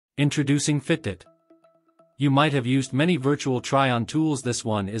Introducing FitDiT. You might have used many virtual try-on tools. This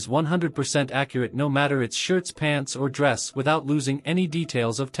one is 100% accurate no matter it's shirts, pants or dress without losing any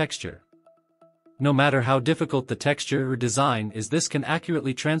details of texture. No matter how difficult the texture or design is, this can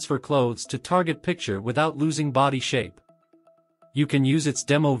accurately transfer clothes to target picture without losing body shape. You can use its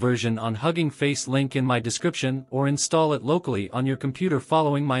demo version on Hugging Face, link in my description, or install it locally on your computer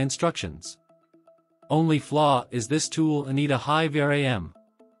following my instructions. Only flaw is this tool need a high VRAM.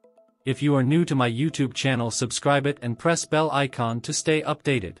 If you are new to my YouTube channel, subscribe it and press bell icon to stay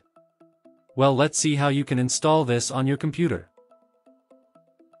updated. Well, let's see how you can install this on your computer.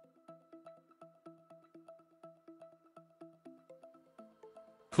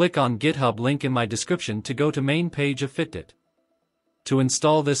 Click on GitHub link in my description to go to main page of FitDiT. To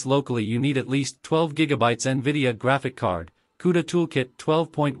install this locally you need at least 12 GB NVIDIA graphic card, CUDA Toolkit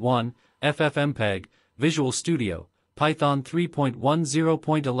 12.1, FFmpeg, Visual Studio, Python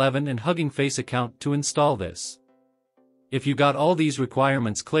 3.10.11 and Hugging Face account to install this. If you got all these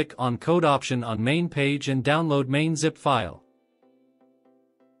requirements, click on code option on main page and download main zip file.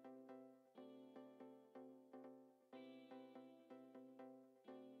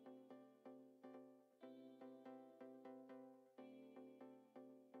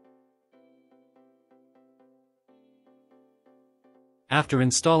 After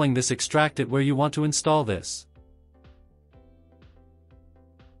installing this, extract it where you want to install this.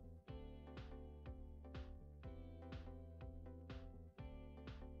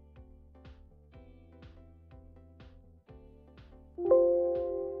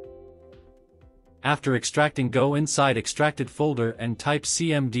 After extracting, go inside extracted folder and type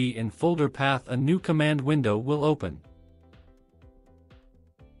cmd in folder path. A new command window will open.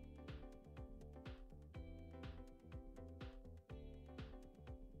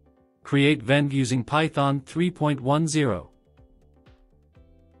 Create venv using Python 3.10.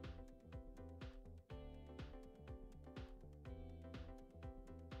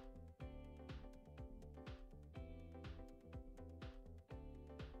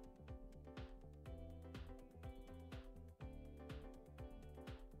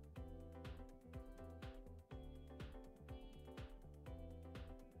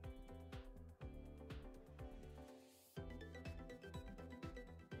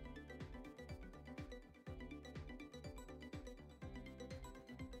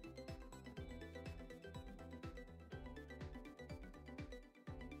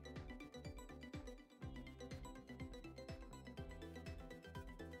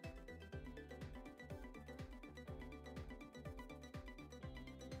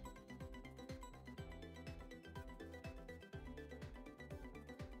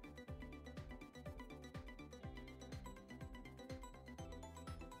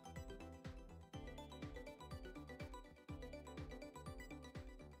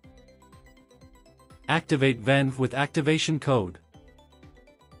 Activate venv with activation code.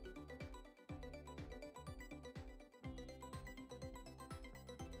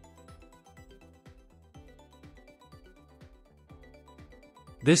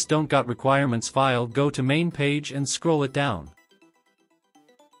 This don't got requirements file. Go to main page and scroll it down.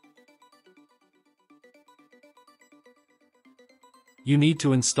 You need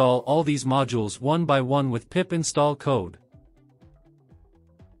to install all these modules one by one with pip install code.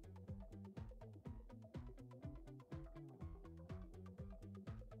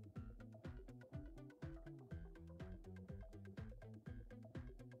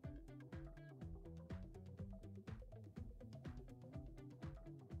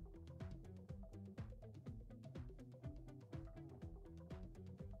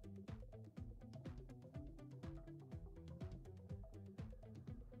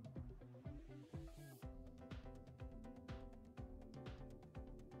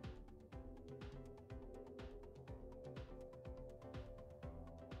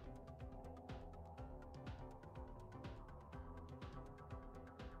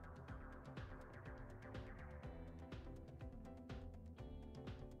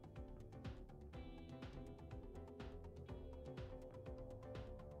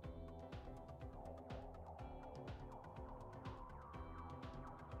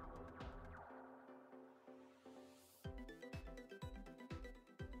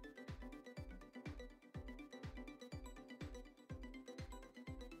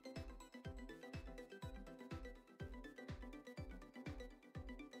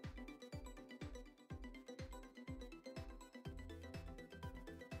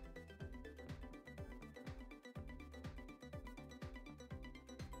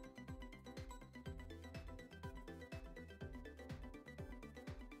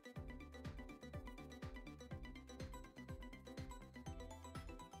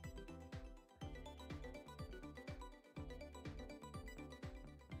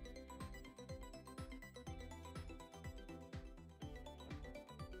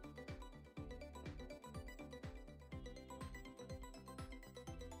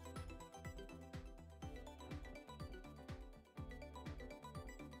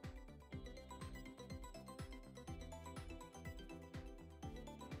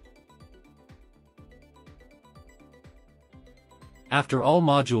 After all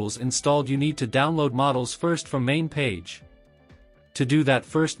modules installed, you need to download models first from main page. To do that,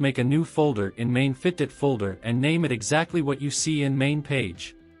 first make a new folder in main FitDiT folder and name it exactly what you see in main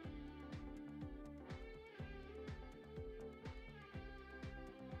page.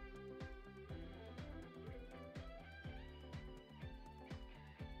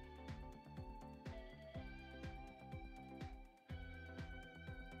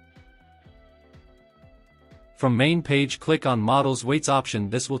 From main page, click on Models Weights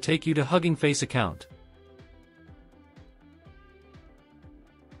option. This will take you to Hugging Face account.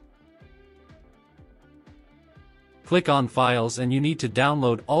 Click on Files and you need to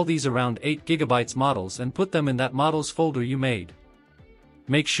download all these around 8 GB models and put them in that models folder you made.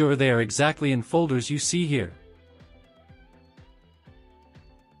 Make sure they are exactly in folders you see here.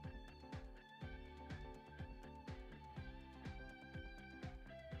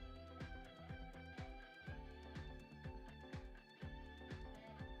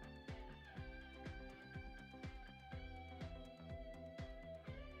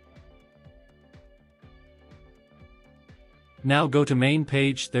 Now go to main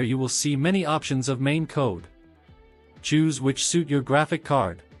page. There you will see many options of main code. Choose which suit your graphic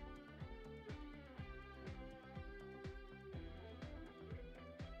card.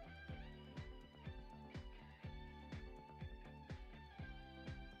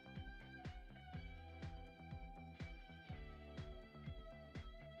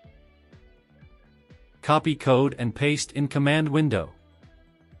 Copy code and paste in command window.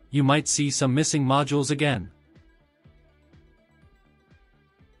 You might see some missing modules again.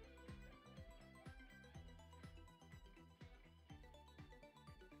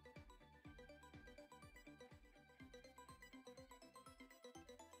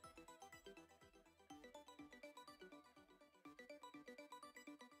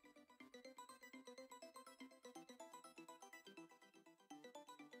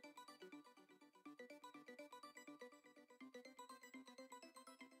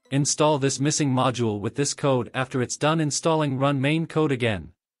 Install this missing module with this code. After it's done installing, run main code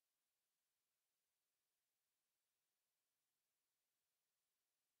again.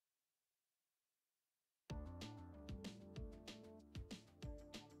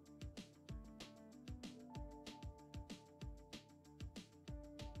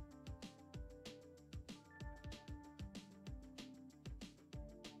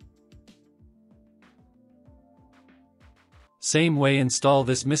 Same way, install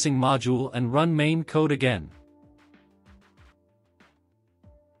this missing module and run main code again.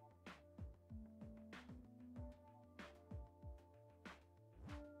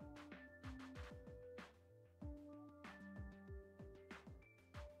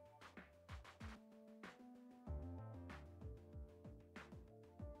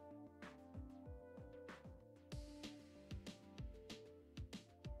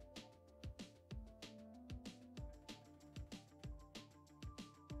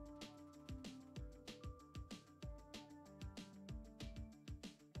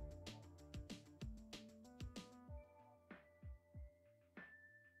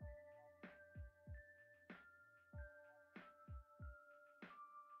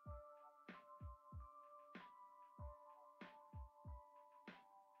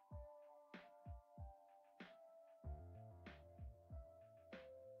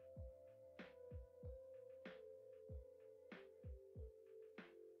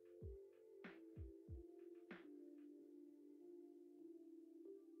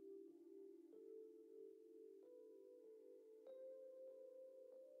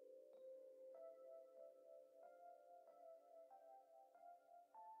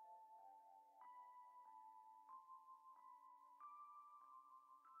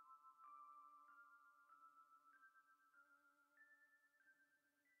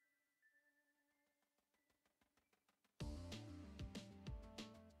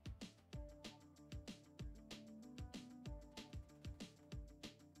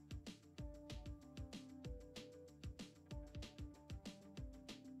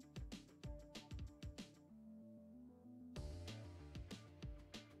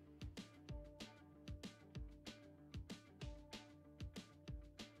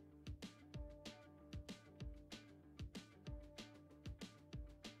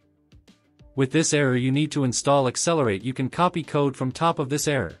 With this error, you need to install Accelerate. You can copy code from top of this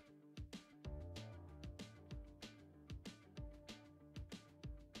error.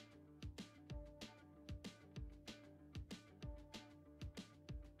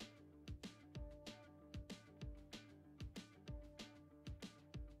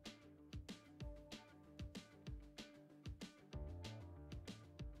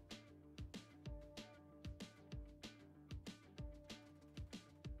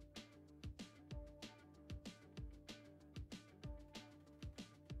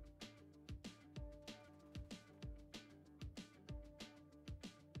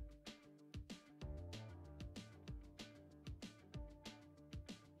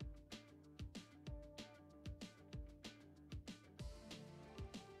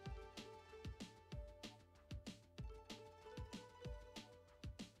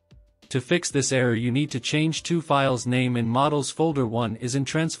 To fix this error, you need to change two files' name in models folder. One is in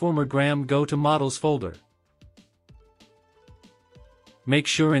transformer-gram. Go to models folder. Make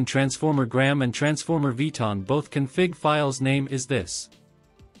sure in transformer-gram and transformer-Vton both config files name is this.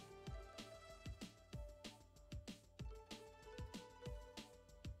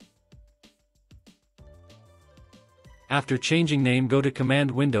 After changing name, go to command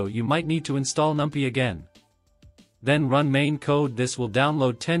window. You might need to install NumPy again. Then run main code. This will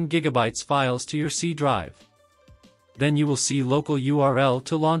download 10 GB files to your C drive. Then you will see local URL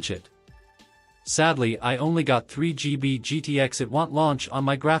to launch it. Sadly, I only got 3 GB GTX. It won't launch on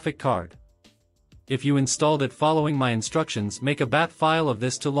my graphic card. If you installed it following my instructions, make a bat file of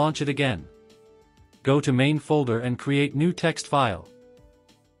this to launch it again. Go to main folder and create new text file.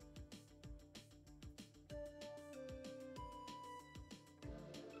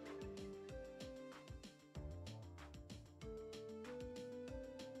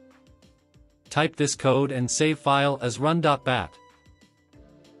 Type this code and save file as run.bat.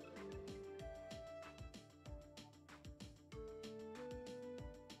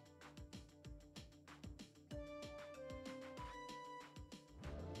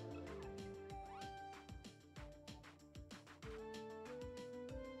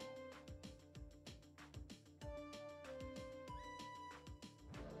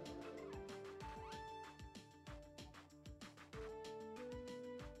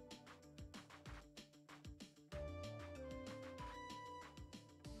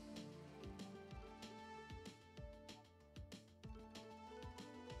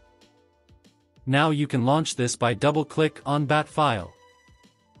 Now you can launch this by double-click on bat file.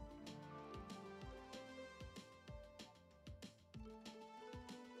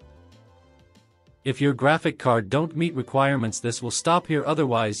 If your graphic card don't meet requirements, this will stop here.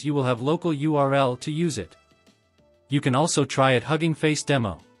 Otherwise you will have local URL to use it. You can also try it Hugging Face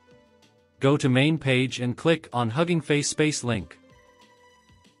demo. Go to main page and click on Hugging Face space link.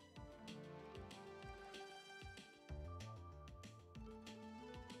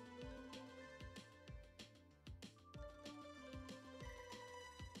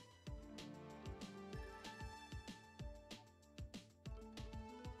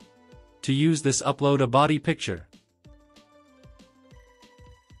 To use this, upload a body picture.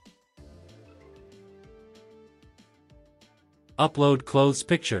 Upload clothes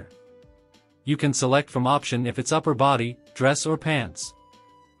picture. You can select from option if it's upper body, dress or pants.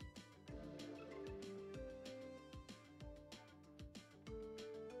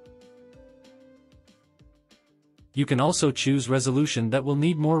 You can also choose resolution that will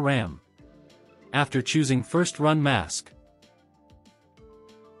need more RAM. After choosing, first run mask.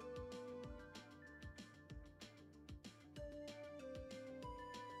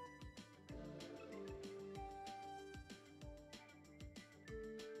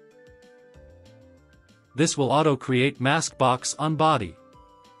 This will auto-create mask box on body.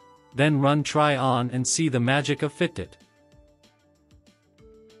 Then run try on and see the magic of FitDiT.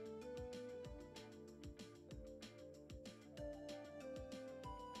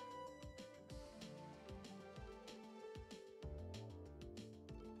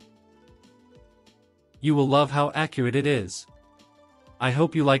 You will love how accurate it is. I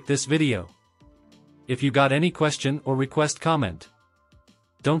hope you liked this video. If you got any question or request, comment.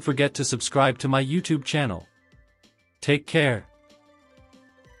 Don't forget to subscribe to my YouTube channel. Take care.